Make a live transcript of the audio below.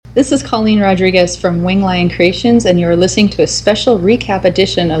This is Colleen Rodriguez from Wing Lion Creations, and you're listening to a special recap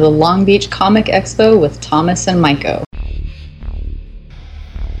edition of the Long Beach Comic Expo with Thomas and Maiko.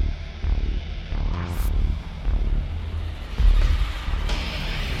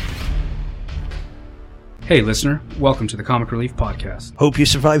 Hey listener, welcome to the Comic Relief Podcast. Hope you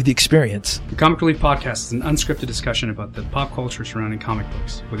survived the experience. The Comic Relief Podcast is an unscripted discussion about the pop culture surrounding comic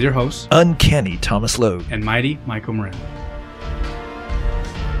books, with your hosts, Uncanny Thomas Logue and Mighty Maiko Miranda.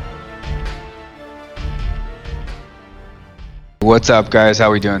 What's up, guys? How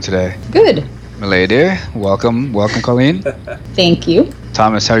are we doing today? Good. Milady, welcome, Colleen. Thank you.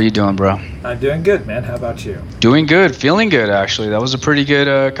 Thomas, how are you doing, bro? I'm doing good, man. How about you? Doing good, feeling good, actually. That was a pretty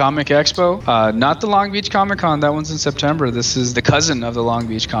good comic expo. Not the Long Beach Comic Con, that one's in September. This is the cousin of the Long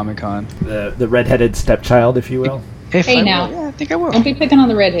Beach Comic Con. The redheaded stepchild, if you will. Hey now. Yeah, I think I will. Don't be picking on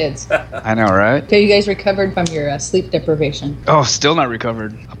the redheads. I know, right? Okay, you guys recovered from your sleep deprivation? Oh, still not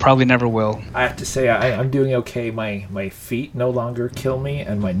recovered. I probably never will. I have to say, I'm doing okay. My feet no longer kill me,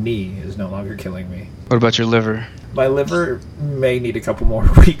 and my knee is no longer killing me. What about your liver? My liver may need a couple more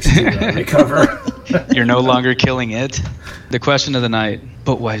weeks to recover. You're no longer killing it? The question of the night,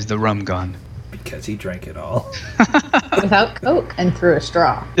 but why is the rum gone? Because he drank it all. Without Coke and through a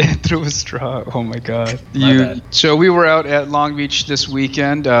straw. Through a straw. Oh my God. bad. So we were out at Long Beach this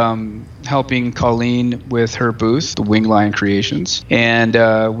weekend, helping Colleen with her booth, the Wing Lion Creations, and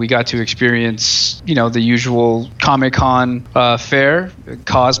we got to experience, the usual Comic-Con fare,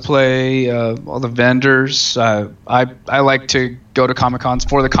 cosplay, all the vendors. I like to go to Comic-Cons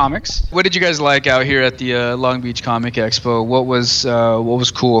for the comics. What did you guys like out here at the Long Beach Comic Expo? What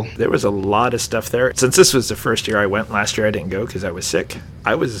was cool? There was a lot of stuff there. Since this was the first year I went, last year I didn't go because I was sick.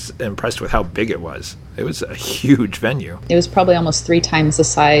 I was impressed with how big it was. It was a huge venue. It was probably almost 3 times the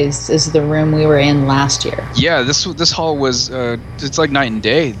size as the room we were in last year. Yeah, this hall was it's like night and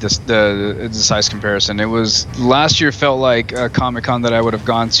day. The size comparison. It was last year felt like a Comic-Con that I would have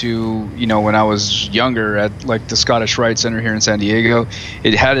gone to, when I was younger at like the Scottish Rite Center here in San Diego.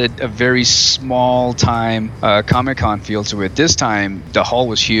 It had a very small time Comic-Con feel to it. This time the hall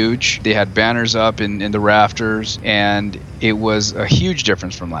was huge. They had banners up in the rafters, and it was a huge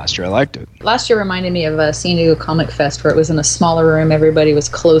difference from last year. I liked it. Last year reminded me of San Diego Comic Fest, where it was in a smaller room, everybody was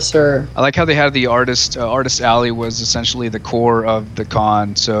closer. I like how they had the artist alley was essentially the core of the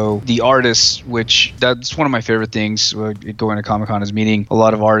con. So the artists, which that's one of my favorite things going to Comic-Con, is meeting a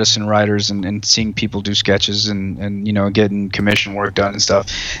lot of artists and writers and seeing people do sketches and getting commission work done and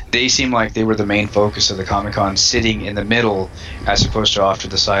stuff. They seem like they were the main focus of the Comic-Con, sitting in the middle as opposed to off to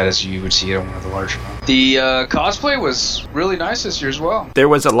the side as you would see it on one of the larger ones. The cosplay was really nice this year as well. There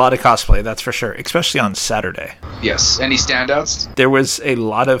was a lot of cosplay, that's for sure, especially on Saturday. Yes. Any standouts? There was a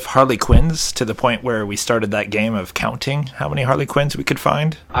lot of Harley Quinns, to the point where we started that game of counting how many Harley Quinns we could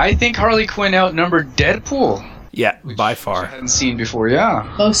find. I think Harley Quinn outnumbered Deadpool. Yeah, by Which far. I hadn't seen before,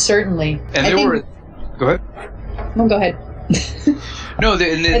 yeah. Most certainly. And Go ahead. No, go ahead. No,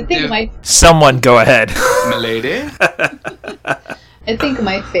 I think Someone go ahead. Milady? I think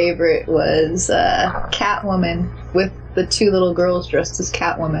my favorite was Catwoman, with the 2 little girls dressed as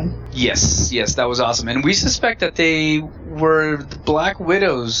Catwoman. Yes, that was awesome. And we suspect that they were the Black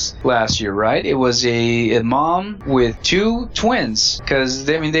Widows last year, right? It was a mom with 2 twins, because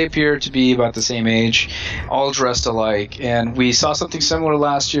they appear to be about the same age, all dressed alike. And we saw something similar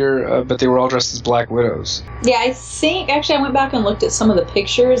last year, but they were all dressed as Black Widows. Yeah, I went back and looked at some of the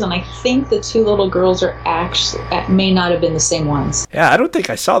pictures, and I think the 2 little girls may not have been the same ones. Yeah, I don't think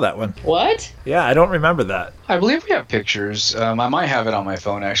I saw that one. What? Yeah, I don't remember that. I believe we have pictures. I might have it on my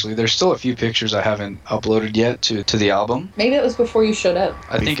phone, actually. There's still a few pictures I haven't uploaded yet to the album. Maybe it was before you showed up.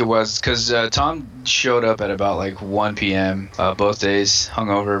 I think it was, because Tom showed up at about like 1 p.m. Both days,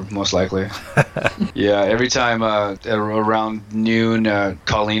 hungover, most likely. Yeah, every time around noon,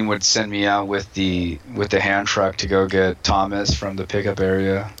 Colleen would send me out with the hand truck to go get Thomas from the pickup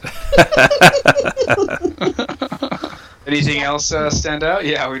area. Anything else stand out?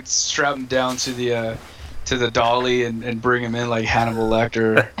 Yeah, we'd strap him down to the dolly and bring him in like Hannibal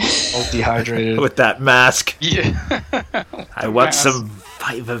Lecter, all dehydrated. With that mask. Yeah. I want some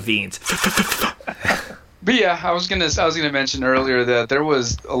Vivavines. But yeah, I was gonna mention earlier that there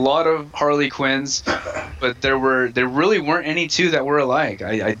was a lot of Harley Quinns, but there really weren't any 2 that were alike.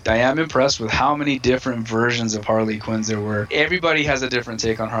 I am impressed with how many different versions of Harley Quinns there were. Everybody has a different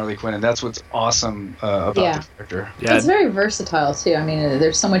take on Harley Quinn, and that's what's awesome about the character. Yeah. It's very versatile too.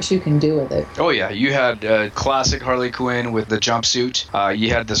 There's so much you can do with it. Oh yeah, you had classic Harley Quinn with the jumpsuit.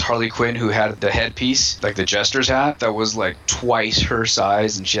 You had this Harley Quinn who had the headpiece, like the Jester's hat, that was like twice her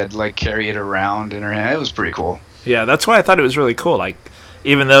size, and she had to like carry it around in her hand. It was pretty cool. Yeah, that's why I thought it was really cool. Like,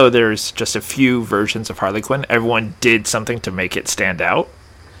 Even though there's just a few versions of Harley Quinn, everyone did something to make it stand out.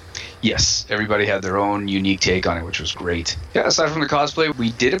 Yes, everybody had their own unique take on it, which was great. Yeah, aside from the cosplay,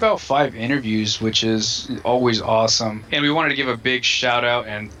 we did about 5 interviews, which is always awesome. And we wanted to give a big shout out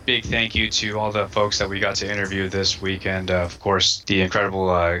and big thank you to all the folks that we got to interview this week. And of course, the incredible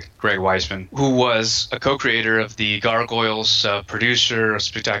Greg Weisman, who was a co-creator of the Gargoyles, producer of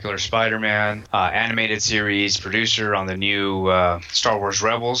Spectacular Spider-Man, animated series, producer on the new Star Wars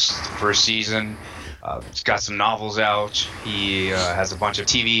Rebels, first season. He's got some novels out. He has a bunch of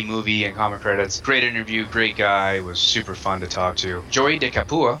TV, movie, and comic credits. Great interview, great guy. It was super fun to talk to. Joy De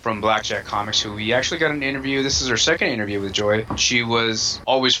Capua from Blackjack Comics, who we actually got an interview. This is her second interview with Joy. She was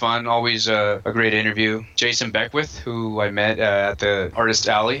always fun, always a great interview. Jason Beckwith, who I met at the Artist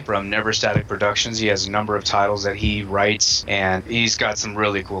Alley from Never Static Productions. He has a number of titles that he writes, and he's got some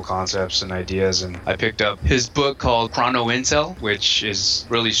really cool concepts and ideas. And I picked up his book called Chrono Intel, which is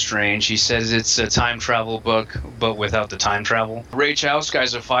really strange. He says it's a time travel book, but without the time travel. Ray Chow,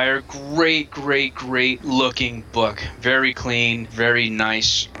 Skies of Fire, great looking book. Very clean, very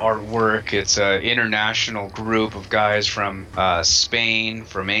nice artwork. It's an international group of guys from Spain,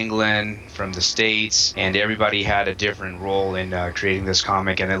 from England, from the States, and everybody had a different role in creating this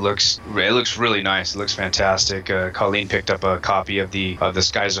comic, and it looks really nice. It looks fantastic. Colleen picked up a copy of the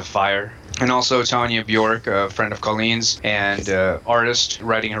Skies of Fire. And also Tanya Bjork, a friend of Colleen's, and artist,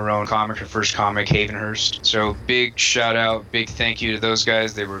 writing her own comic, her first comic, Havenhurst. So big shout out, big thank you to those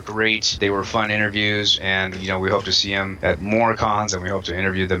guys. They were great. They were fun interviews, and we hope to see them at more cons, and we hope to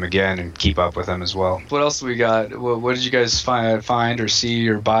interview them again and keep up with them as well. What else do we got? What did you guys find or see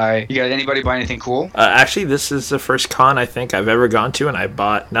or buy? You got anybody buy anything cool? Actually, this is the first con I think I've ever gone to, and I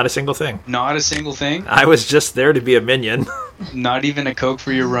bought not a single thing. Not a single thing? I was just there to be a minion. Not even a Coke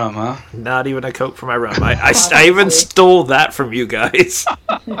for your rum, huh? Not even a Coke for my rum. I even stole that from you guys.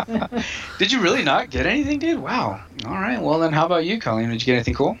 Did you really not get anything, dude? Wow. All right. Well, then how about you, Colleen? Did you get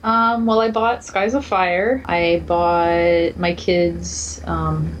anything cool? Well, I bought Skies of Fire. I bought my kids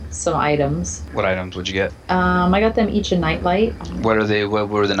some items. What items would you get? I got them each a nightlight. What are they? What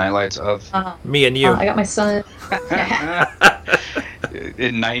were the nightlights of? Me and you. I got my son.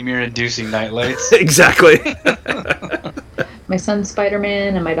 Nightmare-inducing nightlights. Exactly. My son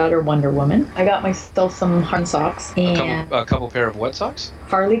Spider-Man and my daughter Wonder Woman. I got myself some Harley socks and a couple pair of what socks?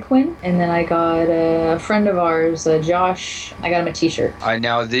 Harley Quinn, and then I got a friend of ours, Josh. I got him a T-shirt.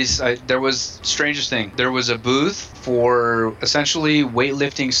 There was strangest thing. There was a booth for essentially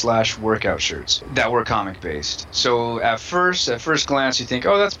weightlifting / workout shirts that were comic based. So at first glance, you think,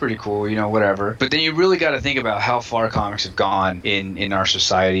 oh, that's pretty cool, whatever. But then you really got to think about how far comics have gone in our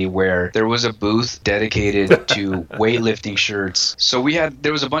society, where there was a booth dedicated to weightlifting shirts. So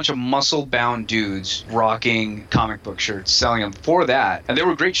there was a bunch of muscle bound dudes rocking comic book shirts, selling them for that, and they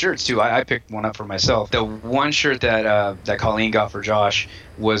were great shirts too. I picked one up for myself. The one shirt that Colleen got for Josh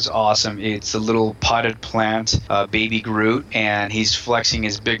was awesome. It's a little potted plant, baby Groot, and he's flexing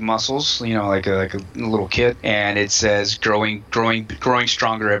his big muscles, like a little kid. And it says "growing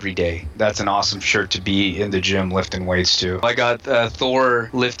stronger every day." That's an awesome shirt to be in the gym lifting weights too. I got Thor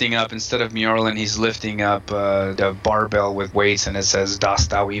lifting up, instead of Mjolnir, he's lifting up the barbell with weights, and it says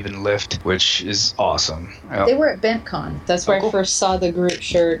 "Dost thou even lift," which is awesome. They were at BentCon. That's where cool. I first saw the Groot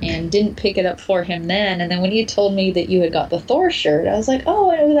shirt and didn't pick it up for him then. And then when you told me that you had got the Thor shirt, I was like,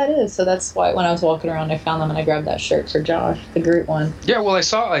 oh, I know who that is. So that's why when I was walking around, I found them and I grabbed that shirt for Josh, the Groot one. Yeah, well, I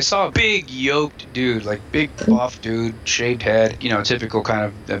saw a big yoked dude, like big buff dude, shaved head, typical kind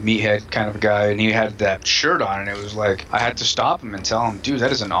of a meathead kind of a guy, and he had that shirt on, and it was like I had to stop him and tell him, dude,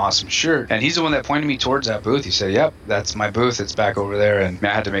 that is an awesome shirt. And he's the one that pointed me towards that booth. He said, yep, that's my booth. It's back over there, and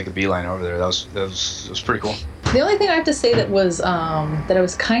I had to make a beeline over there. That was pretty cool. The only thing I have to say that I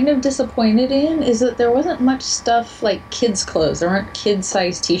was kind of disappointed in is that there wasn't much stuff like kids' clothes. There weren't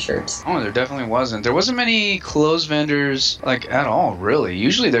kid-sized T-shirts. Oh, there definitely wasn't. There wasn't many clothes vendors at all, really.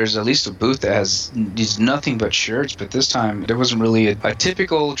 Usually there's at least a booth that has nothing but shirts, but this time there wasn't really a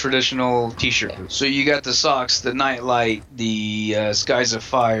typical traditional T-shirt booth. So you got the socks, the nightlight, the Skies of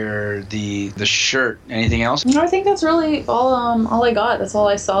Fire, the shirt. Anything else? I think that's really all I got. That's all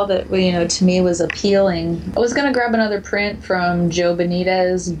I saw that to me was appealing. I was gonna grab another print from Joe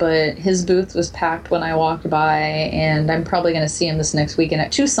Benitez, but his booth was packed when I walked by, and I'm probably gonna see him this next weekend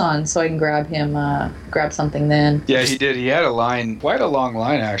at Tucson, so I can grab something then. Yeah, he did. He had a line, quite a long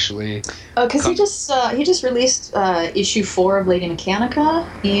line actually. Because he just released issue 4 of Lady Mechanica,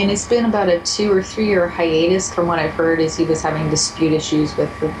 and it's been about a 2 or 3 year hiatus. From what I've heard, is he was having dispute issues with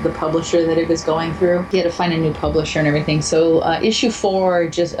the publisher that it was going through. He had to find a new publisher and everything. So issue 4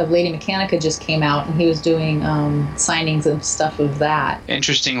 of Lady Mechanica just came out, and he was doing signings and stuff of that.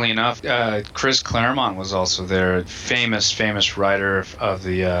 Interestingly enough, Chris Claremont was also there, famous writer of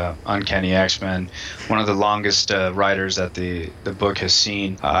the Uncanny X-Men, one of the longest writers that the book has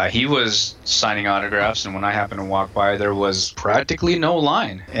seen. He was signing autographs, and when I happened to walk by, there was practically no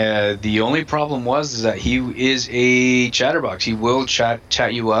line. The only problem was that he is a chatterbox. He will chat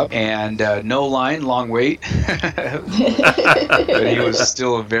you up, and no line, long wait. But he was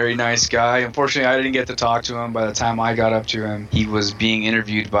still a very nice guy. Unfortunately, I didn't get to talk to him. By the time I got up to him, he was being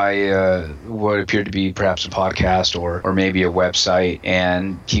interviewed by what appeared to be perhaps a podcast or maybe a website,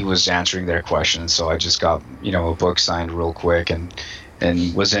 and he was answering their questions. So I just got a book signed real quick and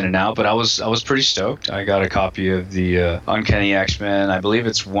was in and out. But I was pretty stoked. I got a copy of the Uncanny X-Men. I believe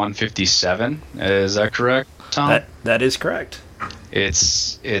it's 157. Is that correct, Tom? That is correct.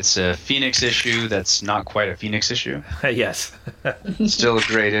 It's a Phoenix issue that's not quite a Phoenix issue. Yes. Still a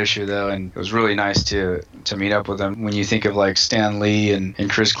great issue, though, and it was really nice to meet up with them. When you think of like Stan Lee and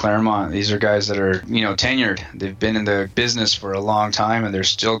Chris Claremont, these are guys that are tenured. They've been in the business for a long time, and they're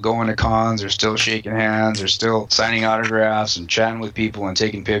still going to cons. They're still shaking hands. They're still signing autographs and chatting with people and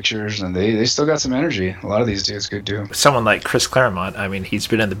taking pictures, and they still got some energy. A lot of these dudes could do. Someone like Chris Claremont, I mean, he's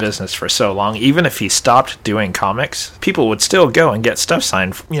been in the business for so long. Even if he stopped doing comics, people would still go and get stuff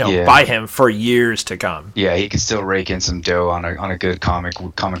signed, by him for years to come. Yeah, he could still rake in some dough on a good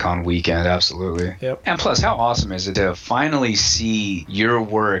Comic-Con weekend, absolutely. Yep. And plus, how awesome is it to finally see your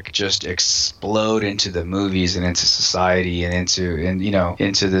work just explode into the movies and into society and into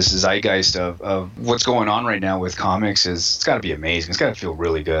this zeitgeist of what's going on right now with comics? It's got to be amazing. It's got to feel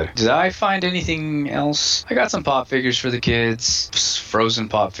really good. Did I find anything else? I got some pop figures for the kids, Frozen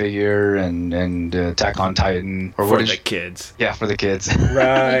pop figure and Attack on Titan. Or for the kids. Yeah, for the kids.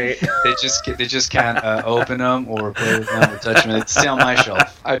 Right. They just can't open them or play with them or touch them. They stay on my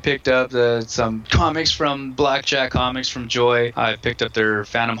shelf. I picked up some comics from Blackjack Comics from Joy. I picked up their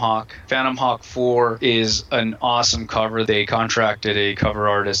Phantom Hawk. Phantom Hawk 4 is an awesome cover. They contracted a cover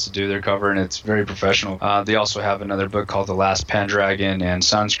artist to do their cover, and it's very professional. They also have another book called The Last Pendragon and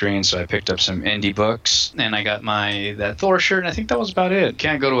Sunscreen, so I picked up some indie books, and I got that Thor shirt, and I think that was about it.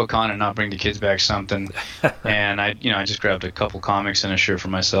 Can't go to a con and not bring the kids back something. And I just grabbed a couple comics and a shirt for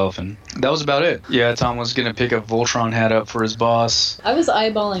myself, and that was about it. Yeah, Tom was gonna pick a Voltron hat up for his boss. I was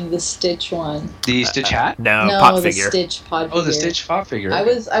eyeballing the Stitch one. The Stitch hat? No, pop the figure. Stitch pod figure. Oh, the Stitch pop figure. I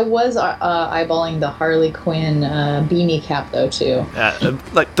was eyeballing the Harley Quinn beanie cap though too.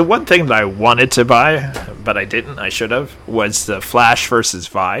 Like the one thing that I wanted to buy, but I didn't, I should have, was the Flash versus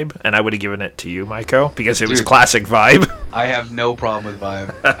Vibe, and I would have given it to you, Maiko, because it was classic Vibe. I have no problem with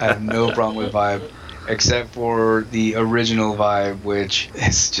Vibe. I have no problem with Vibe. Except for the original Vibe, which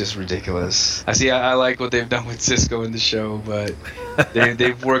is just ridiculous. I like what they've done with Cisco in the show, but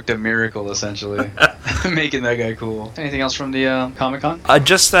they've worked a miracle, essentially, making that guy cool. Anything else from the Comic-Con?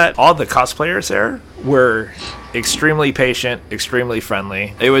 Just that all the cosplayers there were extremely patient, extremely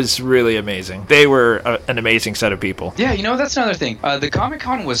friendly. It was really amazing. They were an amazing set of people. Yeah, that's another thing. The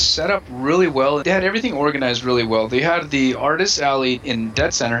Comic-Con was set up really well. They had everything organized really well. They had the Artist Alley in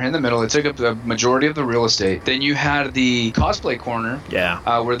dead center in the middle. It took up the majority of the real estate. Then you had the cosplay corner,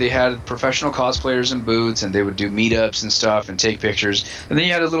 where they had professional cosplayers in booths, and they would do meetups and stuff and take pictures. And then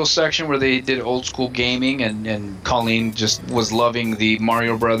you had a little section where they did old school gaming, and Colleen just was loving the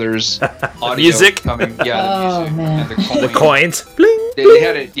Mario Brothers audio music coming. Yeah, the music. Man. And The coins. Bling. They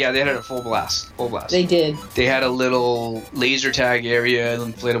had it. Yeah, they had it at full blast. Full blast. They did. They had a little laser tag area,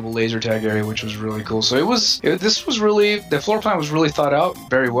 an inflatable laser tag area, which was really cool. So this was really, the floor plan was really thought out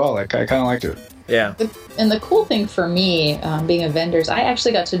very well. I kind of liked it. Yeah. And the cool thing for me, being a vendor, is I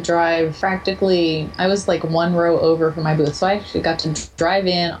actually got to drive practically, I was like one row over from my booth. So I actually got to drive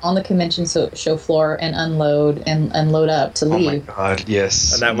in on the convention show floor and unload and load up to leave. Oh my God,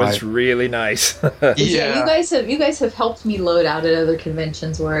 yes. And that was really nice. Yeah. You guys have helped me load out at other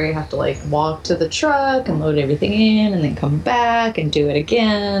conventions where I have to like walk to the truck and load everything in and then come back and do it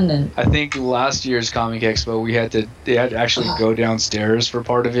again. And I think last year's Comic Expo they had to actually go downstairs for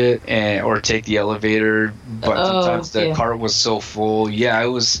part of it or take the elevator, but sometimes the cart was so full. Yeah, it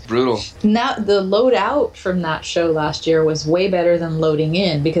was brutal. Now the load out from that show last year was way better than loading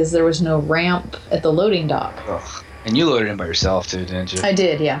in because there was no ramp at the loading dock. Ugh. And you loaded in by yourself too, didn't you? I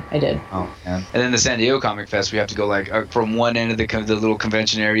did, yeah, I did. Oh man! And then the San Diego Comic Fest, we have to go like from one end of the little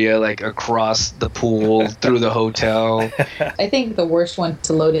convention area, like across the pool through the hotel. I think the worst one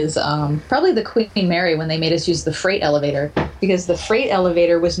to load is probably the Queen Mary when they made us use the freight elevator. because the freight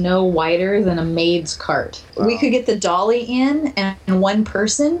elevator was no wider than a maid's cart. Wow. We could get the dolly in and one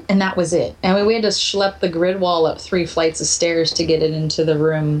person, and that was it. And we had to schlep the grid wall up 3 flights of stairs to get it into the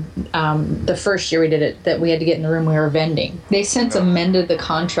room. The first year we did it, that we had to get in the room we were vending. They since amended the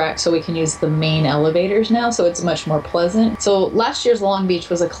contract so we can use the main elevators now, so it's much more pleasant. So last year's Long Beach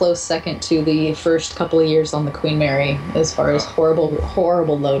was a close second to the first couple of years on the Queen Mary as far as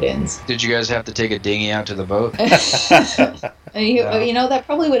horrible load-ins. Did you guys have to take a dinghy out to the boat? You know, that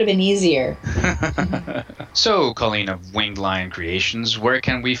probably would have been easier. So, Colleen of Winged Lion Creations, where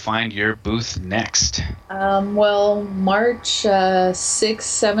can we find your booth next? Well, March 6th,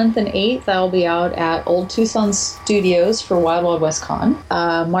 7th, and 8th, I'll be out at Old Tucson Studios for Wild Wild West Con.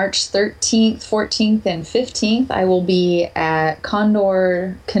 March 13th, 14th, and 15th, I will be at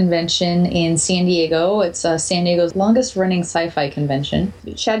Condor Convention in San Diego. It's San Diego's longest-running sci-fi convention.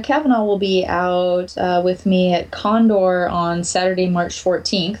 Chad Kavanaugh will be out with me at Condor on Saturday, March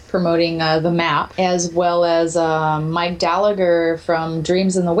 14th, promoting The Map, as well as Mike Gallagher from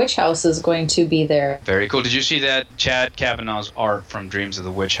Dreams in the Witch House is going to be there. Very cool. Did you see that Chad Kavanaugh's art from Dreams of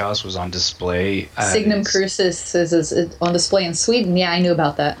the Witch House was on display? Signum Crucis is on display in Sweden. Yeah, I knew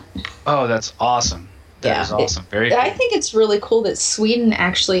about that. Oh, that's awesome. That is awesome. Very cool. I think it's really cool that Sweden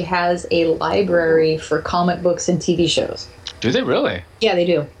actually has a library for comic books and TV shows. Do they really? Yeah, they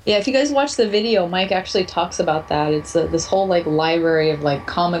do. Yeah, if you guys watch the video, Mike actually talks about that. It's this whole library of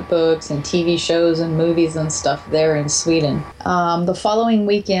comic books and TV shows and movies and stuff there in Sweden. The following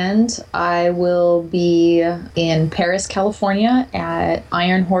weekend, I will be in Paris, California at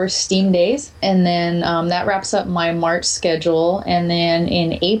Iron Horse Steam Days. And then that wraps up my March schedule. And then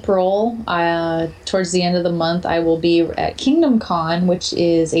in April, towards the end of the month, I will be at Kingdom Con, which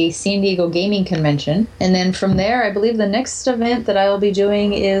is a San Diego gaming convention. And then from there, I believe the next event that I will be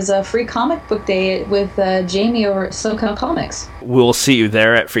doing is a free comic book day with Jamie over at SoCal Comics. We'll see you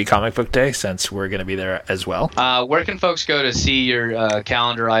there at Free Comic Book Day, since we're going to be there as well. Where can folks go to see your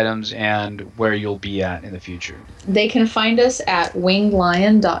calendar items and where you'll be at in the future? They can find us at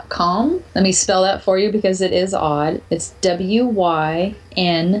wingedlion.com. Let me spell that for you because it is odd. It's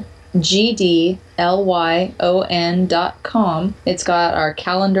WYNGDLYON.com. It's got our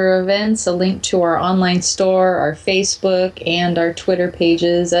calendar events, a link to our online store, our Facebook, and our Twitter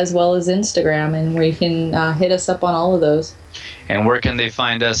pages, as well as Instagram, and where you can hit us up on all of those. And where can they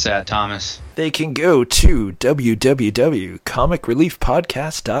find us at, Thomas? They can go to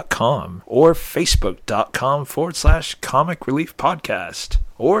www.comicreliefpodcast.com or facebook.com/Comic Relief Podcast.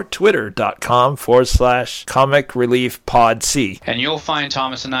 Or twitter.com/comicreliefpodc. And you'll find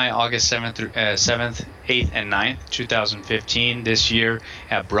Thomas and I August 7th, 8th, and 9th, 2015, this year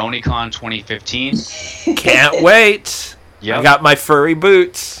at BronyCon 2015. Can't wait. Yep. I got my furry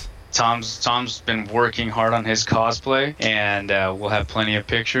boots. Tom's been working hard on his cosplay, and we'll have plenty of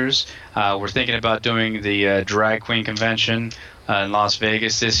pictures. We're thinking about doing the drag queen convention in Las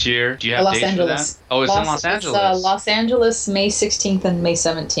Vegas this year. Do you have dates for that? Oh, it's in Los Angeles. It's Los Angeles, May 16th and May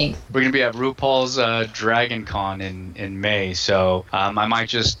 17th. We're going to be at RuPaul's Dragon Con in May, so I might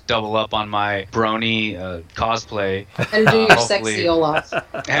just double up on my Brony cosplay. And do your sexy Olaf.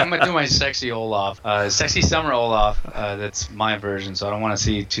 I'm going to do my sexy Olaf. Sexy Summer Olaf, that's my version, so I don't want to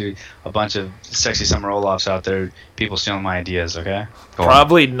see a bunch of sexy Summer Olafs out there, people stealing my ideas, okay?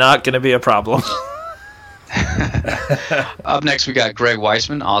 Probably not going to be a problem. Up next, we got Greg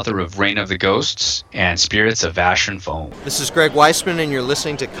Weisman, author of Reign of the Ghosts and Spirits of Ash and Foam. This is Greg Weisman, and you're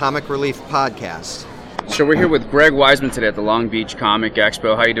listening to Comic Relief Podcast. So we're here with Greg Weisman today at the Long Beach Comic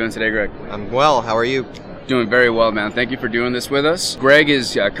Expo. How are you doing today, Greg? I'm well. How are you? Doing very well, man. Thank you for doing this with us. Greg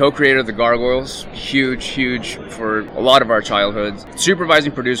is co-creator of The Gargoyles. Huge for a lot of our childhoods.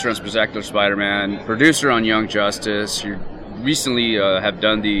 Supervising producer on Spectacular Spider-Man. Producer on Young Justice. You're recently have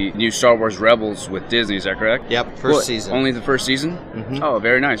done the new Star Wars Rebels with Disney, is that correct? Yep, first season. Only the first season? Mm-hmm. Oh,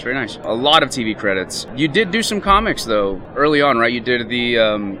 very nice, very nice. A lot of TV credits. You did do some comics, though, early on, right? You did the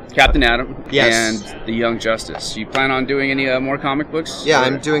Captain Atom yes. and the Young Justice. You plan on doing any more comic books? Yeah,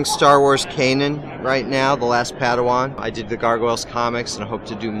 I'm doing Star Wars Kanan right now, The Last Padawan. I did the Gargoyles comics and I hope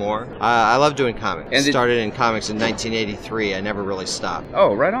to do more. I love doing comics. And started in comics in 1983. I never really stopped.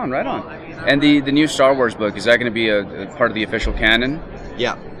 Oh, right on, right on. And the new Star Wars book, is that going to be a part of the official canon?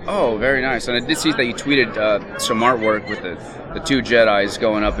 Yeah. Oh, very nice. And I did see that you tweeted some artwork with the two Jedis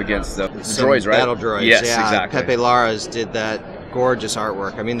going up against the droids, right? Battle droids. Yes, yeah, exactly. Pepe Larraz did that gorgeous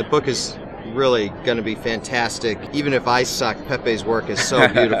artwork. I mean, the book is really going to be fantastic. Even if I suck, Pepe's work is so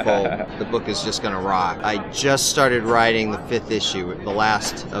beautiful. The book is just going to rock. I just started writing the 5th issue, the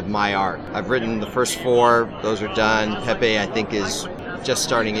last of my arc. I've written the first 4. Those are done. Pepe, I think, is just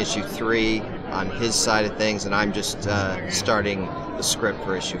starting issue 3. on his side of things, and I'm just starting the script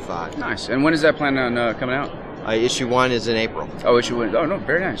for issue 5. Nice. And when is that plan on coming out? Issue 1 is in April. Oh, issue 1. Oh, no,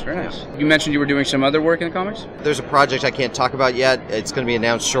 very nice, very nice. You mentioned you were doing some other work in the comics? There's a project I can't talk about yet. It's going to be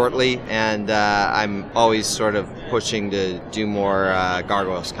announced shortly, and I'm always sort of pushing to do more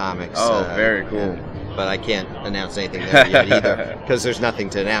Gargoyles comics. Oh, very cool. But I can't announce anything there yet either, because there's nothing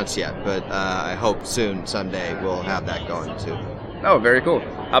to announce yet. But I hope soon, someday, we'll have that going too. Oh, very cool.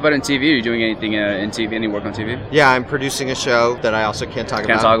 How about in TV? Are you doing anything in TV? Any work on TV? Yeah, I'm producing a show that I also can't talk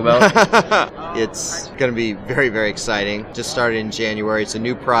about. Can't talk about? It's going to be very, very exciting. Just started in January. It's a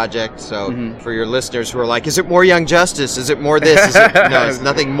new project. So for your listeners who are like, is it more Young Justice? Is it more this? No, it's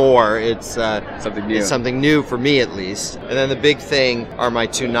nothing more. It's something new. It's something new for me, at least. And then the big thing are my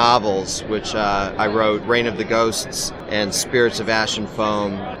 2 novels, which I wrote, Reign of the Ghosts and Spirits of Ash and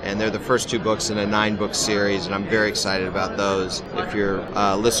Foam. And they're the first 2 books in a 9-book series, and I'm very excited about those. If your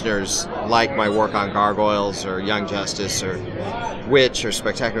listeners like my work on Gargoyles or Young Justice or Witch or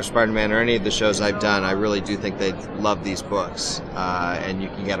Spectacular Spider-Man or any of the shows I've done, I really do think they'd love these books. And you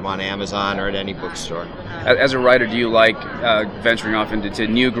can get them on Amazon or at any bookstore. As a writer, do you like venturing off into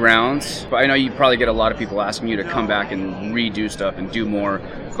new grounds? I know you probably get a lot of people asking you to come back and redo stuff and do more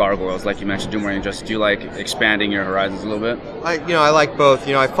Gargoyles, like you mentioned, do more Young Justice. Do you like expanding your horizons a little bit? I like both.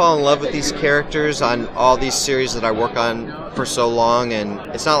 I fall in love with these characters on all these series that I work on for so long, and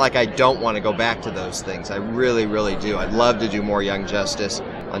it's not like I don't want to go back to those things. I really, really do. I'd love to do more Young Justice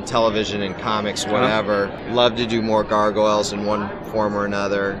on television and comics, whatever. Love to do more Gargoyles in one form or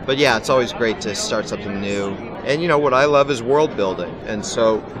another. But yeah, it's always great to start something new. And what I love is world building. And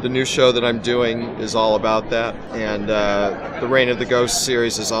so the new show that I'm doing is all about that. And the Reign of the Ghosts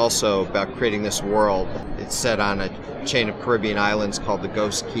series is also about creating this world. It's set on a chain of Caribbean islands called the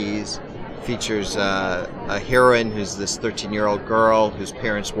Ghost Keys. Features a heroine who's this 13-year-old girl whose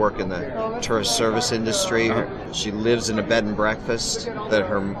parents work in the tourist service industry. She lives in a bed and breakfast that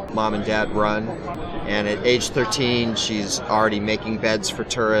her mom and dad run. And at age 13, she's already making beds for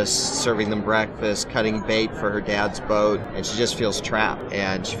tourists, serving them breakfast, cutting bait for her dad's boat, and she just feels trapped.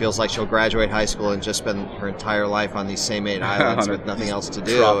 And she feels like she'll graduate high school and just spend her entire life on these same 8 islands with nothing else to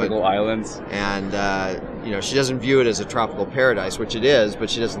do. Tropical islands. And she doesn't view it as a tropical paradise, which it is, but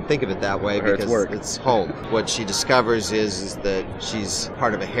she doesn't think of it that way because it's home. What she discovers is that she's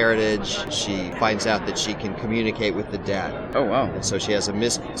part of a heritage. She finds out that she can communicate with the dead. Oh, wow. And so she has a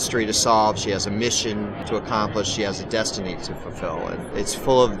mystery to solve. She has a mission to accomplish. She has a destiny to fulfill. And it's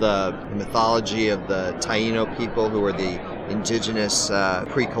full of the mythology of the Taino people, who are the indigenous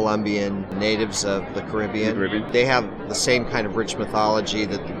pre-Columbian natives of the Caribbean. They have the same kind of rich mythology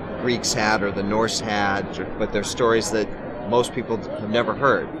that the Greeks had or the Norse had, but they're stories that most people have never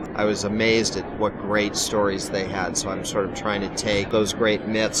heard. I was amazed at what great stories they had, so I'm sort of trying to take those great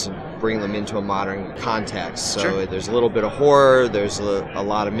myths and bring them into a modern context. So there's a little bit of horror, there's a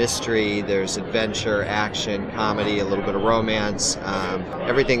lot of mystery, there's adventure, action, comedy, a little bit of romance.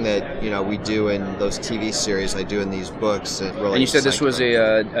 Everything that we do in those TV series, I do in these books. Really. And you said this was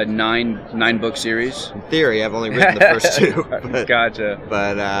a nine-book series? In theory, I've only written the first 2. But, gotcha.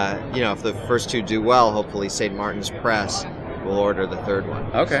 But if the first 2 do well, hopefully St. Martin's Press will order the 3rd one.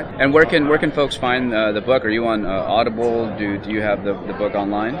 Okay. And where can folks find the book? Are you on Audible? Do you have the book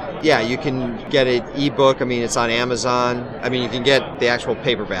online? Yeah, you can get it ebook. It's on Amazon. You can get the actual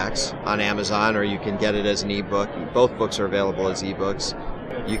paperbacks on Amazon, or you can get it as an ebook. Both books are available as ebooks.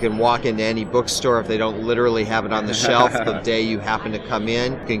 You can walk into any bookstore if they don't literally have it on the shelf the day you happen to come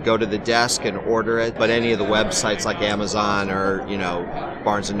in. You can go to the desk and order it, but any of the websites like Amazon or,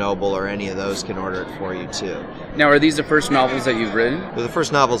 Barnes & Noble or any of those can order it for you too. Now, are these the first novels that you've written? They're the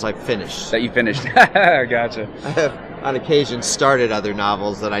first novels I've finished. That you finished. Gotcha. I have, on occasion, started other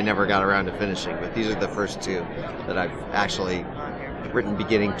novels that I never got around to finishing, but these are the first 2 that I've actually written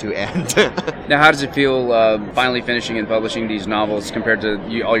beginning to end. Now, how does it feel finally finishing and publishing these novels compared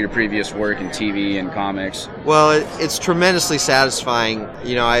to all your previous work in TV and comics? Well, it's tremendously satisfying.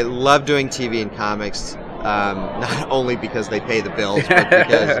 I love doing TV and comics, not only because they pay the bills, but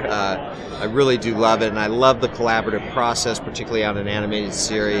because I really do love it, and I love the collaborative process, particularly on an animated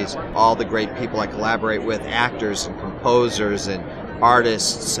series. All the great people I collaborate with, actors and composers and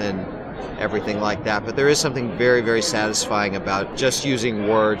artists and everything like that. But there is something very, very satisfying about just using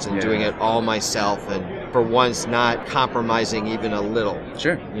words and doing it all myself, and for once not compromising even a little.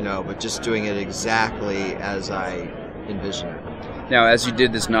 Sure. But just doing it exactly as I envision it. Now, as you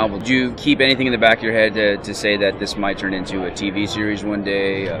did this novel, did you keep anything in the back of your head to say that this might turn into a TV series one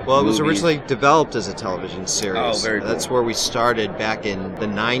day? Well, it was originally developed as a television series. Oh, very cool. That's where we started back in the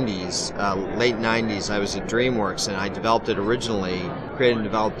 90s, late 90s. I was at DreamWorks, and I developed it originally, created and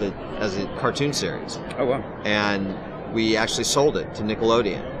developed it as a cartoon series. Oh, wow. And we actually sold it to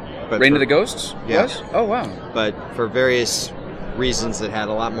Nickelodeon. But Reign of the Ghosts? Yeah. Was? Oh, wow. But for various reasons that had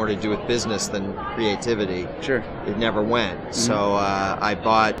a lot more to do with business than creativity, Sure. it never went. So I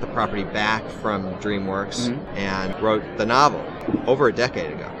bought the property back from DreamWorks and wrote the novel over a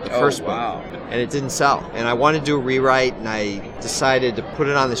decade ago, the first wow. book. And it didn't sell. And I wanted to do a rewrite, and I decided to put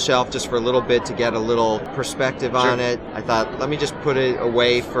it on the shelf just for a little bit to get a little perspective on it. I thought, let me just put it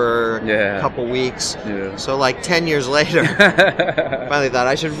away for a couple weeks. Yeah. So like 10 years later, finally thought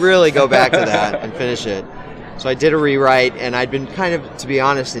I should really go back to that and finish it. So I did a rewrite, and I'd been kind of, to be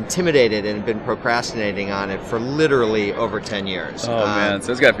honest, intimidated and been procrastinating on it for literally over 10 years. Oh, man.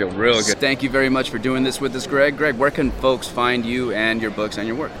 So it's got to feel real good. Thank you very much for doing this with us, Greg. Greg, where can folks find you and your books and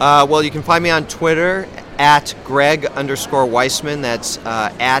your work? Well, you can find me on Twitter at Greg_Weisman. That's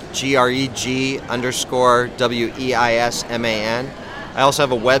at GREG_WEISMAN. I also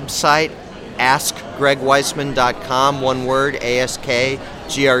have a website, askgregweisman.com, one word,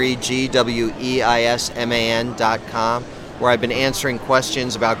 AskGregweisman.com, where I've been answering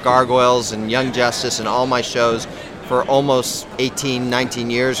questions about gargoyles and Young Justice and all my shows for almost 18, 19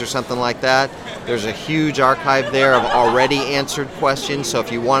 years or something like that. There's a huge archive there of already answered questions, so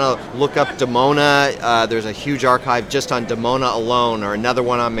if you want to look up Demona, there's a huge archive just on Demona alone, or another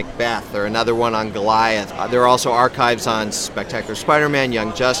one on Macbeth, or another one on Goliath. There are also archives on Spectacular Spider-Man,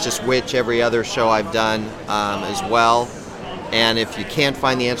 Young Justice, Witch, every other show I've done as well. And if you can't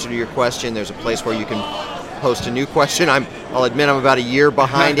find the answer to your question, there's a place where you can post a new question. I'll admit I'm about a year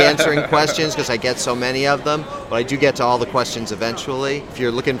behind answering questions because I get so many of them, but I do get to all the questions eventually. If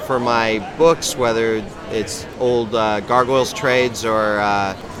you're looking for my books, whether it's old Gargoyles trades or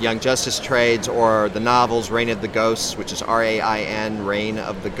Young Justice trades, or the novels Reign of the Ghosts, which is RAIN, Reign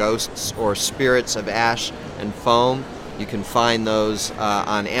of the Ghosts, or Spirits of Ash and Foam, you can find those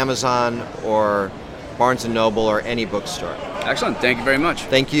on Amazon or Barnes & Noble or any bookstore. Excellent. Thank you very much.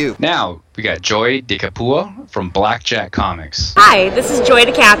 Thank you. Now, we got Joy DeCapua from Blackjack Comics. Hi, this is Joy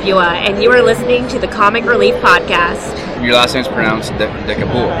DeCapua, and you are listening to the Comic Relief Podcast. Your last name's pronounced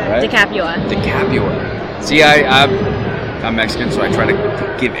DeCapua, right? DeCapua. DeCapua. See, I'm Mexican, so I try to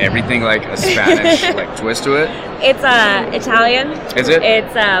give everything like a Spanish like twist to it. It's Italian. Is it?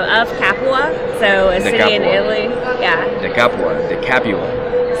 It's of Capua, so a city in Italy. Yeah. DeCapua.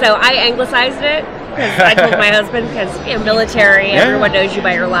 So I anglicized it because I told my husband, because military, everyone knows you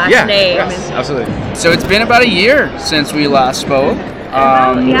by your last name. Yes, absolutely. So it's been about a year since we last spoke.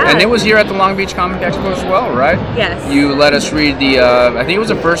 And it was here at the Long Beach Comic Expo as well, right? Yes. You let us read the, I think it was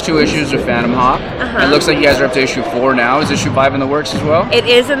the first 2 issues of Phantom Hawk. It looks like you guys are up to issue 4 now. Is issue 5 in the works as well? It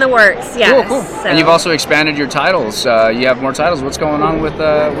is in the works, yes. Cool. So. And you've also expanded your titles. You have more titles. What's going on with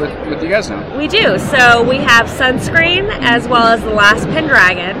you guys now? We do. So we have Sunscreen as well as The Last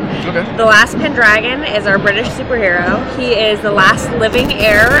Pendragon. Okay. The Last Pendragon is our British superhero. He is the last living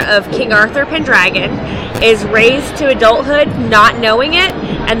heir of King Arthur Pendragon, is raised to adulthood not knowing it,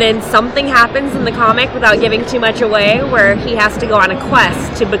 and then something happens in the comic, without giving too much away, where he has to go on a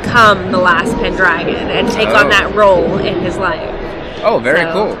quest to become the last Pendragon and take on that role in his life. Oh,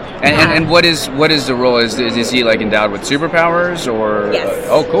 very cool. And what is the role? Is he like endowed with superpowers or? Yes.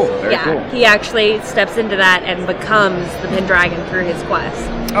 Oh, cool. Very cool. He actually steps into that and becomes the Pendragon through his quest.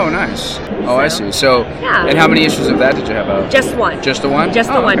 Oh, nice. Oh, I see. So, and how many issues of that did you have out? Just one. Just the one?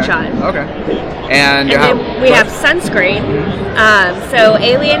 Just the one shot. Okay. And then we have Sunscreen. So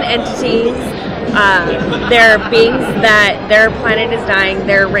alien entities, they're beings that their planet is dying,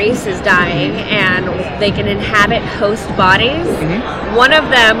 their race is dying, and they can inhabit host bodies. One of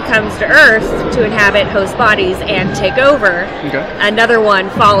them comes to Earth to inhabit host bodies and take over. Okay. Another one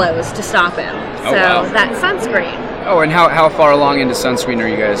follows to stop him. Oh, wow. That's Sunscreen. Oh, and how far along into Sunscreen are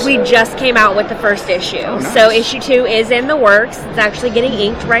you guys? We just came out with the first issue. Oh, nice. So issue 2 is in the works. It's actually getting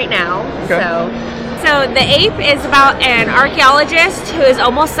inked right now. Okay. So the ape is about an archaeologist who is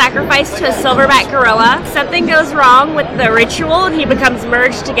almost sacrificed to a silverback gorilla. Something goes wrong with the ritual and he becomes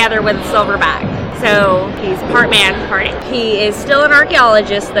merged together with a silverback. So he's part man, part ape. He is still an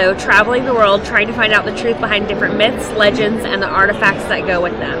archaeologist, though, traveling the world trying to find out the truth behind different myths, legends, and the artifacts that go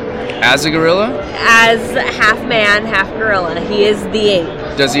with them. As a gorilla? As half man, half gorilla. He is the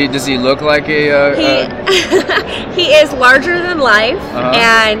ape. Does he look like a... He is larger than life,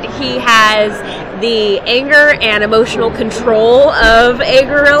 and he has the anger and emotional control of a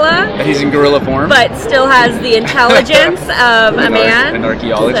gorilla. He's in gorilla form. But still has the intelligence of a man. An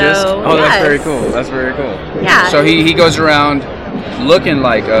archaeologist. So, oh, that's yes. very cool. That's very cool. Yeah. So he goes around looking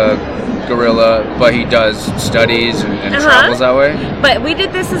like a gorilla, but he does studies and travels that way. But we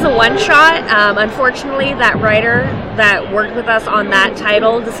did this as a one-shot. Unfortunately, that writer that worked with us on that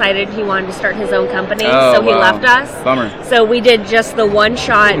title decided he wanted to start his own company, so he left us. Bummer. So we did just the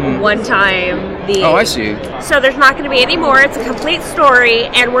one-shot, one time. Oh, I see. So there's not going to be any more. It's a complete story,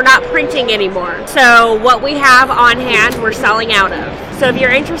 and we're not printing anymore. So what we have on hand, we're selling out of. So if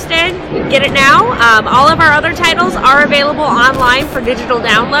you're interested, get it now. All of our other titles are available online for digital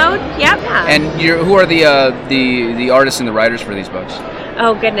download. Yep. And who are the artists and the writers for these books?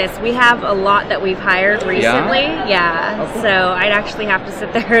 Oh goodness, we have a lot that we've hired recently. Yeah. Oh, cool. So I'd actually have to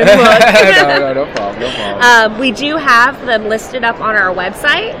sit there and look. No problem. We do have them listed up on our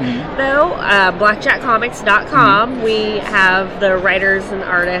website, though, blackjackcomics.com. We have the writers and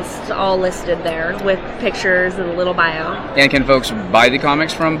artists all listed there with pictures and a little bio. And can folks buy the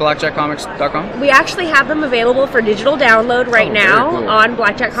comics from blackjackcomics.com? We actually have them available for digital download right now on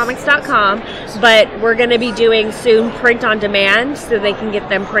blackjackcomics.com, but we're going to be doing soon print on demand so they can get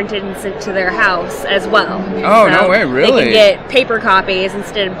them printed and sent to their house as well. Oh, so no way, really? They can get paper copies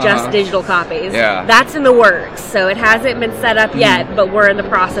instead of just digital copies. Yeah. That's in the works, so it hasn't been set up yet, but we're in the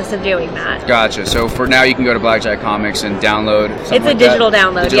process of doing that. Gotcha. So for now, you can go to Blackjack Comics and download. It's a digital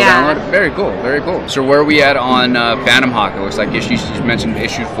download, Download? Very cool, very cool. So where are we at on Phantom Hawk? It looks like you mentioned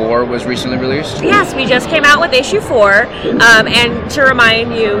issue 4 was recently released? Yes, we just came out with issue 4. And to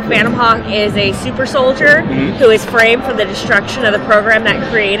remind you, Phantom Hawk is a super soldier who is framed for the destruction of the program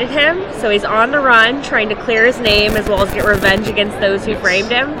that created him. So he's on the run, trying to clear his name as well as get revenge against those who framed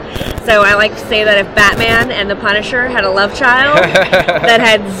him. So I like to say that if Batman and the Punisher had a love child that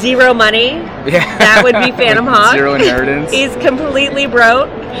had zero money, that would be Phantom Hawk. Zero inheritance. He's completely broke.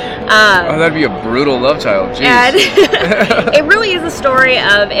 That'd be a brutal love child. Jeez. And it really is a story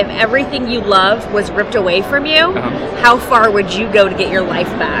of if everything you love was ripped away from you, how far would you go to get your life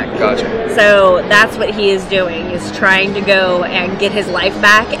back? Gotcha. So that's what he is doing, is trying to go and get his life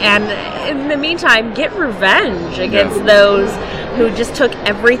back, and in the meantime, get revenge against those who just took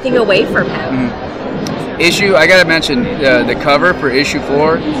everything away from him. I gotta mention, the cover for issue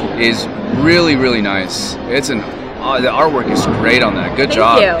 4 is really, really nice. The artwork is great on that. Good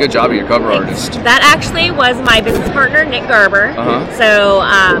job. You. Good job of your cover artist. That actually was my business partner, Nick Garber. So,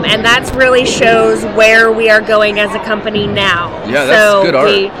 and that really shows where we are going as a company now. Yeah, that's good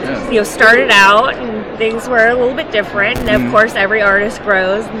art. We started out and things were a little bit different, and of course every artist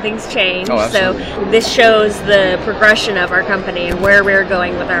grows and things change. So this shows the progression of our company and where we're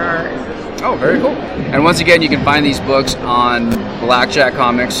going with our art. Oh, very cool. And once again, you can find these books on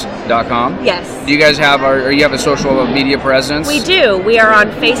blackjackcomics.com. Yes. Do you guys have you have a social media presence? We do. We are on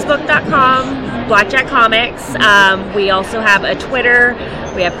facebook.com, Blackjack Comics. We also have a Twitter.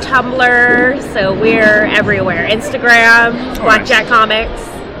 We have Tumblr. So we're everywhere. Instagram, Blackjack Comics.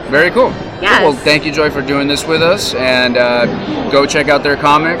 Very cool. Yes. Cool. Well, thank you, Joy, for doing this with us. And go check out their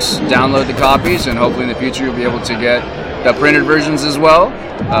comics, download the copies, and hopefully in the future you'll be able to get the printed versions as well.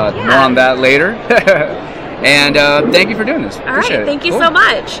 More on that later. And thank you for doing this. All right, thank you so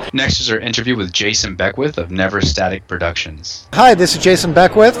much. Next is our interview with Jason Beckwith of Never Static Productions. Hi, this is Jason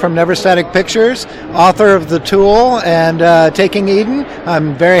Beckwith from Never Static Pictures, author of The Tool and Taking Eden.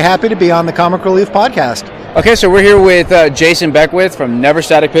 I'm very happy to be on the Comic Relief podcast. Okay, so we're here with Jason Beckwith from Never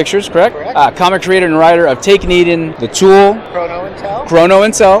Static Pictures, correct? Comic creator and writer of Taking Eden, The Tool, Chrono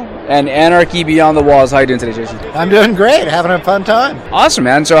and Tell, and Anarchy Beyond the Walls. How are you doing today, Jason? I'm doing great, having a fun time. Awesome,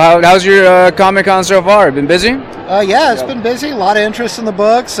 man. So how's your Comic-Con so far? Been busy? Yeah, it's been busy. A lot of interest in the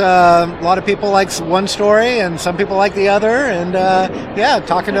books. A lot of people like one story, and some people like the other. And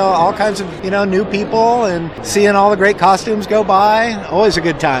talking to all kinds of new people and seeing all the great costumes go by. Always a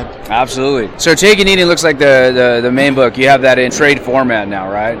good time. Absolutely. So Taking Eden looks like the main book. You have that in trade format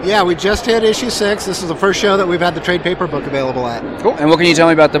now, right? Yeah, we just hit issue 6. This is the first show that we've had the trade paper book available at. Cool. And what can you tell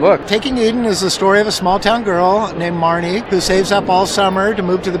me about the book? Taking Eden is the story of a small town girl named Marnie who saves up all summer to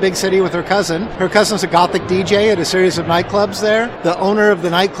move to the big city with her cousin. Her cousin's a gothic DJ at a series of nightclubs there. The owner of the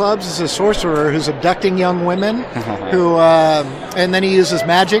nightclubs is a sorcerer who's abducting young women and then he uses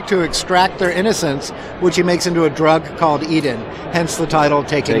magic to extract their innocence, which he makes into a drug called Eden, hence the title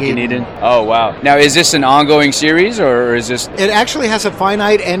Taking Eden. Oh, wow. Now, is this an ongoing series, or is this... It actually has a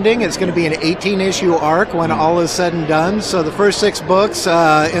finite ending. It's going to be an 18-issue arc when all is said and done. So the first 6 books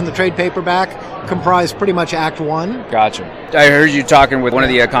in the trade paperback comprise pretty much Act 1. Gotcha. I heard you talking with one of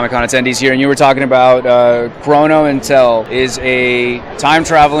the Comic-Con attendees here, and you were talking about Chrono and Tell is a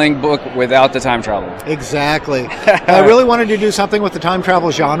time-traveling book without the time travel. Exactly. I really wanted to do something with the time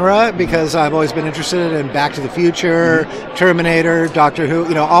travel genre because I've always been interested in Back to the Future, Terminator, Doctor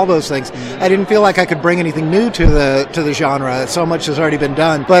Who, all those things. I didn't feel like I could bring anything new to the genre. So much has already been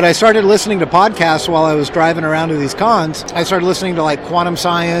done. But I started listening to podcasts while I was driving around to these cons. I started listening to like quantum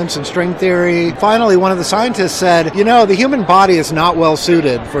science and string theory. Finally, one of the scientists said, the human body is not well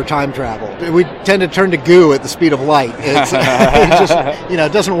suited for time travel. We tend to turn to goo at the speed of light. It's, it just,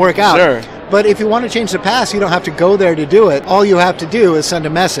 it doesn't work out. Sure. But if you want to change the past, you don't have to go there to do it. All you have to do is send a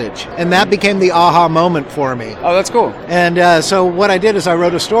message. And that became the aha moment for me. Oh, that's cool. And so what I did is I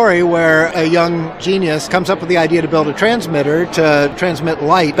wrote a story where a young genius comes up with the idea to build a transmitter to transmit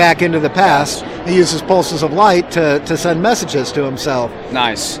light back into the past. He uses pulses of light to send messages to himself.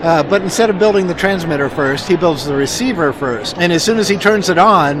 Nice. But instead of building the transmitter first, he builds the receiver first. And as soon as he turns it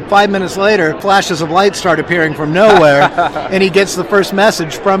on, 5 minutes later, flashes of light start appearing from nowhere, and he gets the first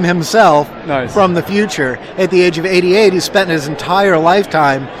message from himself. Nice. From the future. At the age of 88, he spent his entire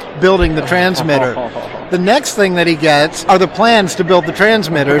lifetime building the transmitter. The next thing that he gets are the plans to build the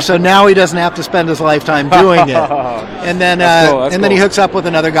transmitter, so now he doesn't have to spend his lifetime doing it. And then then he hooks up with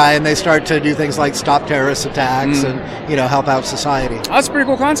another guy, and they start to do things like stop terrorist attacks and help out society. That's a pretty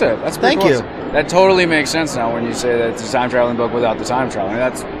cool concept. Thank you. That totally makes sense now when you say that it's a time traveling book without the time travel.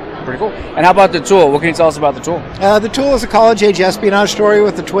 That's pretty cool. And how about The Tool? What can you tell us about The Tool? The Tool is a college-age espionage story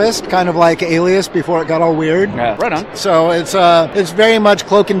with a twist, kind of like Alias before it got all weird. Yeah, right on. So it's very much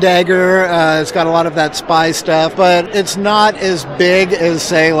cloak and dagger. It's got a lot of that spy stuff, but it's not as big as,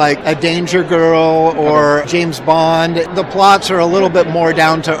 say, like a Danger Girl or James Bond. The plots are a little bit more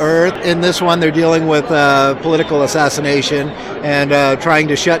down to earth. In this one, they're dealing with political assassination and trying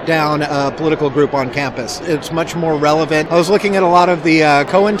to shut down a political group on campus. It's much more relevant. I was looking at a lot of the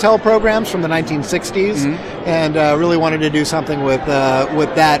COINTEL programs from the 1960s and really wanted to do something with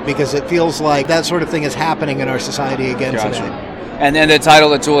that because it feels like that sort of thing is happening in our society again today. And the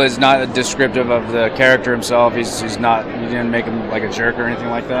title of The Tool is not descriptive of the character himself. He's not. You didn't make him like a jerk or anything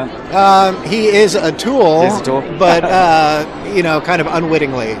like that. He is a tool. He's a tool, but kind of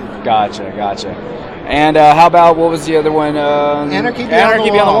unwittingly. Gotcha. And how about, what was the other one? Anarchy Beyond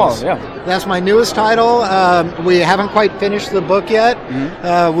the Walls. Yeah. That's my newest title. We haven't quite finished the book yet.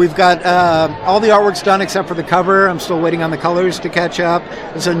 We've got all the artwork's done except for the cover. I'm still waiting on the colors to catch up.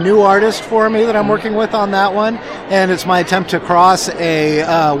 It's a new artist for me that I'm working with on that one. And it's my attempt to cross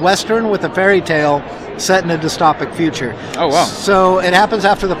a Western with a fairy tale set in a dystopic future. Oh, wow. So it happens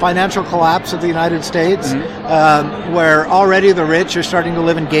after the financial collapse of the United States, where already the rich are starting to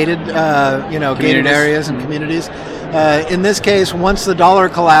live in gated areas and communities. In this case, once the dollar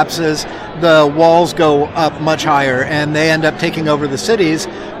collapses, the walls go up much higher, and they end up taking over the cities,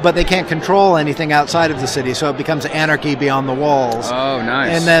 but they can't control anything outside of the city, so it becomes anarchy beyond the walls. Oh,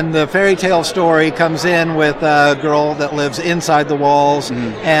 nice. And then the fairy tale story comes in with a girl that lives inside the walls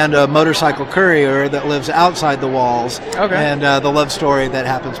and a motorcycle courier that lives outside the walls, and the love story that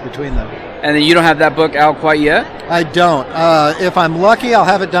happens between them. And then you don't have that book out quite yet? I don't. If I'm lucky, I'll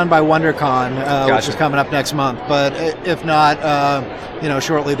have it done by WonderCon, which is coming up next month. But if not,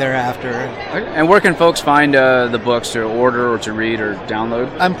 shortly thereafter. And where can folks find the books to order or to read or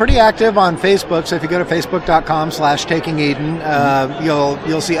download? I'm pretty active on Facebook, so if you go to facebook.com/TakingEden,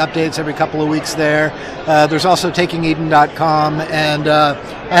 you'll see updates every couple of weeks there. There's also TakingEden.com, and I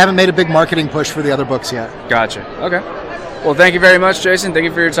haven't made a big marketing push for the other books yet. Gotcha. Okay. Well, thank you very much, Jason. Thank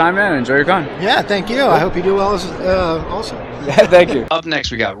you for your time, man. Enjoy your con. Yeah, thank you. I hope you do well also. Thank you. Up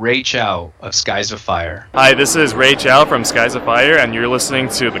next, we got Ray Chow of Skies of Fire. Hi, this is Ray Chow from Skies of Fire, and you're listening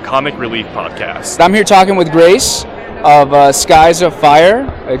to the Comic Relief Podcast. I'm here talking with Grace of Skies of Fire,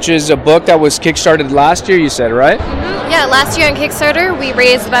 which is a book that was kickstarted last year, you said, right? Yeah, last year on Kickstarter, we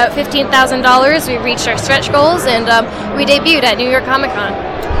raised about $15,000. We reached our stretch goals, and we debuted at New York Comic Con.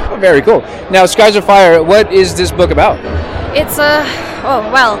 Oh, very cool. Now, Skies of Fire, what is this book about? It's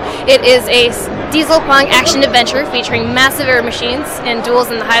it is a diesel punk action adventure featuring massive air machines and duels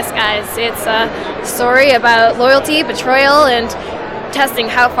in the high skies. It's a story about loyalty, betrayal, and testing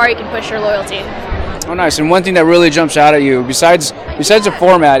how far you can push your loyalty. Oh, nice. And one thing that really jumps out at you, besides the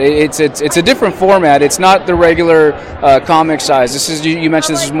format, it's a different format. It's not the regular comic size. This is, you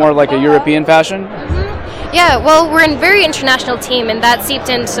mentioned this is more like a European fashion? Yeah, well, we're a very international team, and that seeped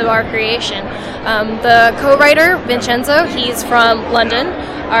into our creation. The co-writer, Vincenzo, he's from London.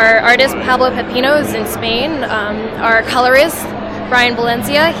 Our artist, Pablo Pepino, is in Spain. Our colorist, Brian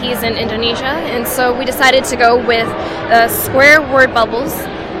Valencia, he's in Indonesia. And so we decided to go with square word bubbles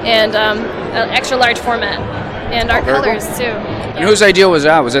and extra large format, and our very colors too. And whose idea was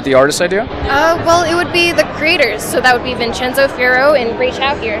that? Was that the artist's idea? Well, it would be the creators, so that would be Vincenzo Fierro and Reach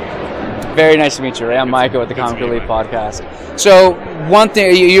Out here. Very nice to meet you, Ray. I'm Micah with the Comic Relief Podcast. So, one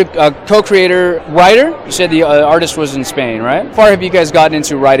thing, you're a co-creator, writer? You said the artist was in Spain, right? How far have you guys gotten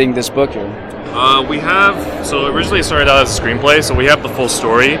into writing this book here? We have, so originally it started out as a screenplay, so we have the full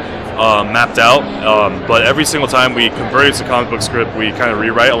story mapped out, but every single time we convert it to comic book script, we kind of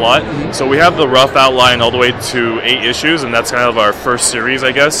rewrite a lot. So we have the rough outline all the way to 8 issues, and that's kind of our first series,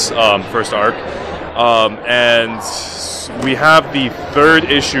 I guess, first arc. And we have the 3rd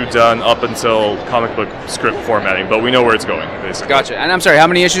issue done up until comic book script formatting, but we know where it's going, basically. Gotcha. And I'm sorry, how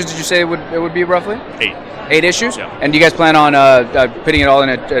many issues did you say it would be roughly? 8. 8 issues? Yeah. And do you guys plan on putting it all in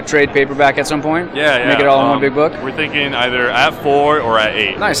a trade paperback at some point? Yeah. Make it all in one big book? We're thinking either at 4 or at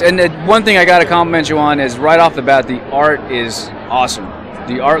 8. Nice. And one thing I got to compliment you on is right off the bat, the art is awesome.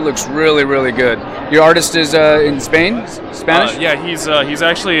 The art looks really, really good. Your artist is in Spain? Spanish? Yeah, he's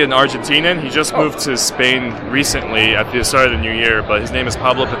actually an Argentinian. He just moved to Spain recently at the start of the new year, but his name is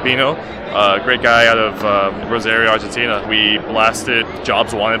Pablo Pepino, a great guy out of Rosario, Argentina. We blasted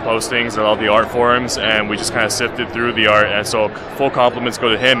jobs wanted postings at all the art forums, and we just kind of sifted through the art, and so full compliments go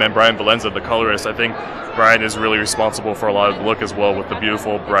to him and Brian Valenza, the colorist. I think Brian is really responsible for a lot of the look as well, with the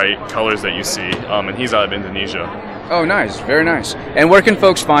beautiful, bright colors that you see, and he's out of Indonesia. Oh, nice. Very nice. And where can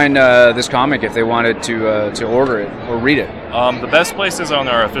folks find this comic if they wanted to order it or read it? The best place is on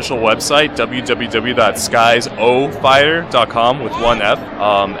our official website, www.skiesofire.com with 1 F,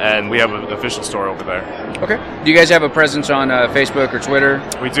 and we have an official store over there. Okay. Do you guys have a presence on Facebook or Twitter?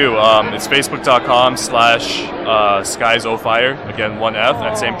 We do. It's facebook.com/skiesofire, again 1 F,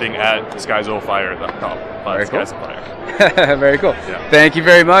 and same thing at skiesofire.com. Very cool. Skies of Fire. Very cool. Yeah. Thank you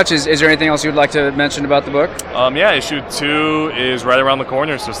very much. Is there anything else you'd like to mention about the book? Yeah, issue 2 is right around the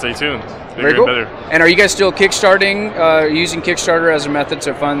corner, so stay tuned. Bigger Very cool. and better. And are you guys still kickstarting, using Kickstarter as a method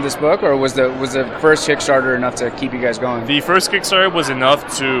to fund this book, or was the first Kickstarter enough to keep you guys going? The first Kickstarter was enough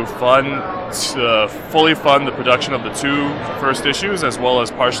to fully fund the production of the 2 first issues, as well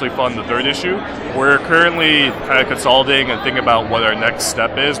as partially fund the 3rd issue. We're currently kind of consolidating and thinking about what our next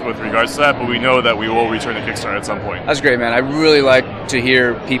step is with regards to that, but we know that we will return to Kickstarter at some point. That's great, man. I really like to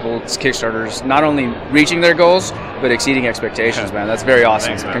hear people's Kickstarters not only reaching their goals, but exceeding expectations, man. That's very awesome.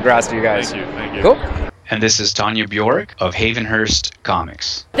 Thanks, man. Congrats to you guys. Thank you. Cool. And this is Tanya Bjork of Havenhurst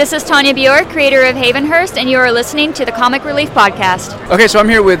Comics. This is Tanya Bjork, creator of Havenhurst, and you are listening to the Comic Relief Podcast. Okay, so I'm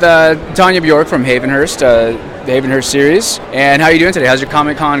here with Tanya Bjork from Havenhurst, the Havenhurst series. And how are you doing today? How's your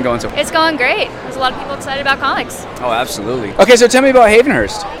Comic Con going so far? It's going great. There's a lot of people excited about comics. Oh, absolutely. Okay, so tell me about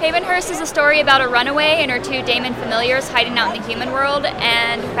Havenhurst. Havenhurst is a story about a runaway and her 2 Damon familiars hiding out in the human world,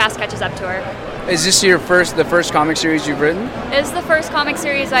 and fast catches up to her. Is this the first comic series you've written? It is the first comic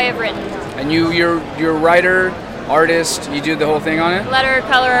series I have written. And you're a writer, artist, you do the whole thing on it? Letter,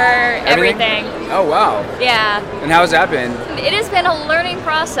 color, everything. Oh, wow. Yeah. And how has that been? It has been a learning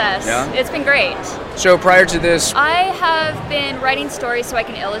process. Yeah? It's been great. So prior to this... I have been writing stories so I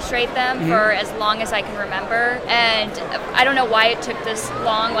can illustrate them for as long as I can remember. And I don't know why it took this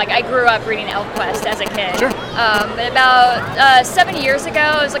long. Like, I grew up reading ElfQuest as a kid. Sure. But about 7 years ago,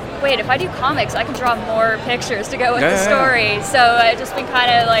 I was like, wait, if I do comics, I can draw more pictures to go with the story. So I've just been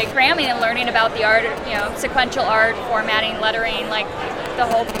kind of like cramming and learning about the art, sequential art, formatting, lettering, like the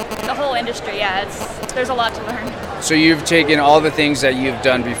whole industry. Yeah, there's a lot to learn. So you've taken all the things that you've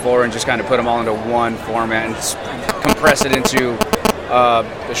done before and just kind of put them all into one format and compress it into a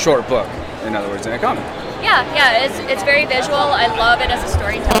short book, in other words, in a comic. Yeah, it's very visual. I love it as a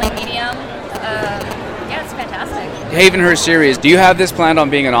storytelling medium. Yeah, it's fantastic. Havenhurst series, do you have this planned on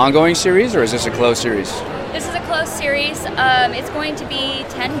being an ongoing series, or is this a closed series? This is a closed series. It's going to be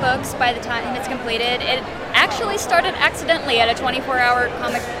 10 books by the time it's completed. It actually started accidentally at a 24-hour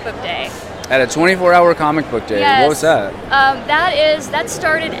comic book day. At a 24-hour comic book day? Yes. What was that? That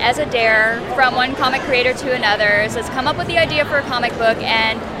started as a dare from one comic creator to another. So it's come up with the idea for a comic book,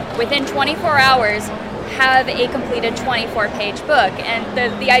 and within 24 hours have a completed 24-page book. And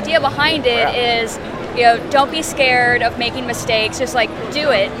the idea behind it is, don't be scared of making mistakes. Just like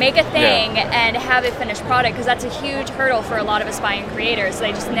do it, make a thing, and have a finished product, because that's a huge hurdle for a lot of aspiring creators.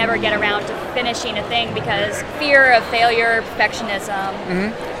 They just never get around to finishing a thing because fear of failure, perfectionism.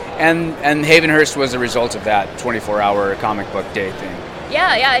 Mm-hmm. And Havenhurst was the result of that 24-hour comic book day thing. Yeah,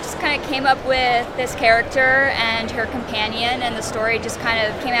 I just kind of came up with this character and her companion, and the story just kind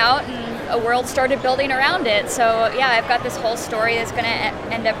of came out, and a world started building around it. So yeah, I've got this whole story that's going to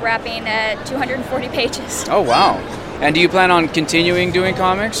end up wrapping at 240 pages. Oh, wow. And do you plan on continuing doing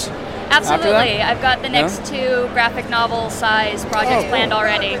comics? Absolutely. I've got the next 2 graphic novel size projects planned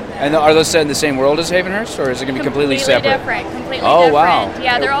already. And are those set in the same world as Havenhurst, or is it going to be completely separate? Completely different. Oh, wow.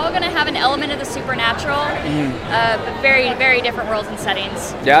 Yeah, they're all going to have an element of the supernatural, but very, very different worlds and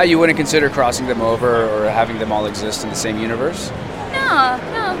settings. Yeah, you wouldn't consider crossing them over or having them all exist in the same universe? No.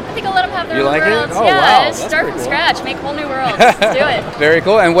 I think I'll let them have their You own like it? worlds. Oh, yeah, wow. start from That's scratch, make whole new worlds. Let's do it. Very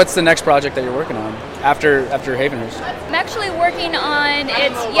cool. And what's the next project that you're working on after Havenhurst? I'm actually working on,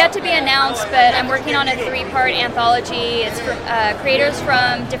 it's yet to be announced, but I'm working on a 3-part anthology. It's from creators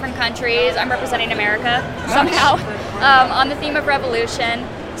from different countries. I'm representing America somehow on the theme of revolution.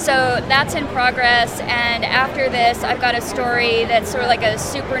 So that's in progress, and after this, I've got a story that's sort of like a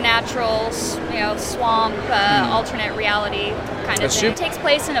supernatural, swamp, alternate reality kind of thing. It takes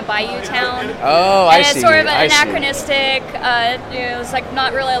place in a bayou town. Oh, I see. And it's sort of anachronistic. It's like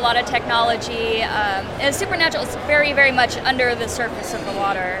not really a lot of technology. It's supernatural. It's very, very much under the surface of the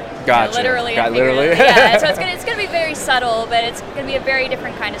water. Gotcha. Literally. Literally. Yeah. So it's gonna be very subtle, but it's gonna be a very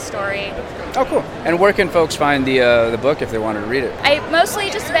different kind of story. Oh, cool. And where can folks find the book if they wanted to read it? I mostly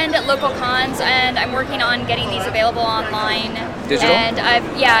just vend at local cons, and I'm working on getting these available online. Digital? And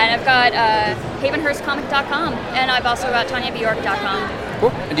I've got havenhurstcomic.com, and I've also got TanyaBjork.com.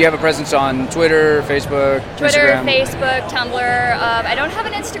 Cool. And do you have a presence on Twitter, Facebook, Instagram? Facebook, Tumblr. I don't have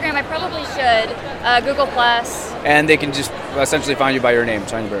an Instagram. I probably should. Google Plus. And they can just essentially find you by your name,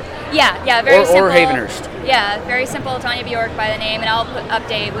 Tanya Bjork. Yeah, very simple. Or Havenhurst. Yeah, very simple, Tanya Bjork by the name, and I'll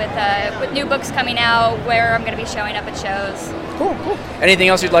update with new books coming out, where I'm going to be showing up at shows. Cool. Anything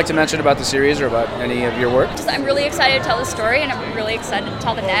else you'd like to mention about the series or about any of your work? I'm really excited to tell the story, and I'm really excited to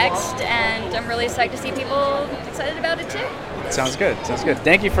tell the next, and I'm really excited to see people excited about it too. Sounds good.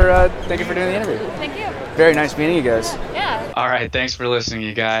 Thank you for doing the interview. Thank you. Very nice meeting you guys. Yeah. All right, thanks for listening,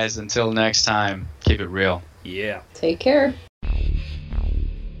 you guys. Until next time, keep it real. Yeah. Take care.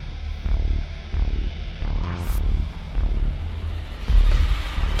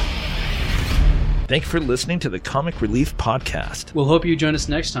 Thank you for listening to the Comic Relief Podcast. We'll hope you join us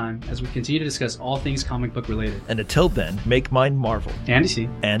next time as we continue to discuss all things comic book related. And until then, make mine Marvel. And DC.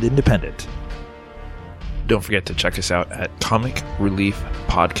 And independent. Don't forget to check us out at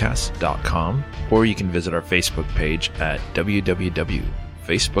comicreliefpodcast.com, or you can visit our Facebook page at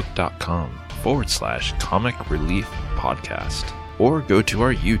www.facebook.com/Comic Relief Podcast, or go to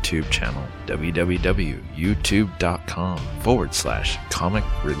our YouTube channel, www.youtube.com/Comic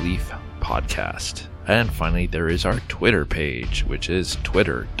Relief Podcast. And finally, there is our Twitter page, which is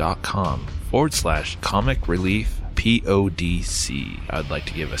twitter.com/Comic Relief PODC. I'd like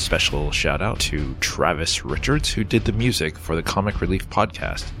to give a special shout out to Travis Richards, who did the music for the Comic Relief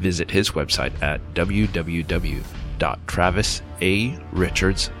Podcast. Visit his website at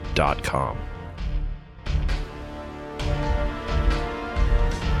www.travisarichards.com.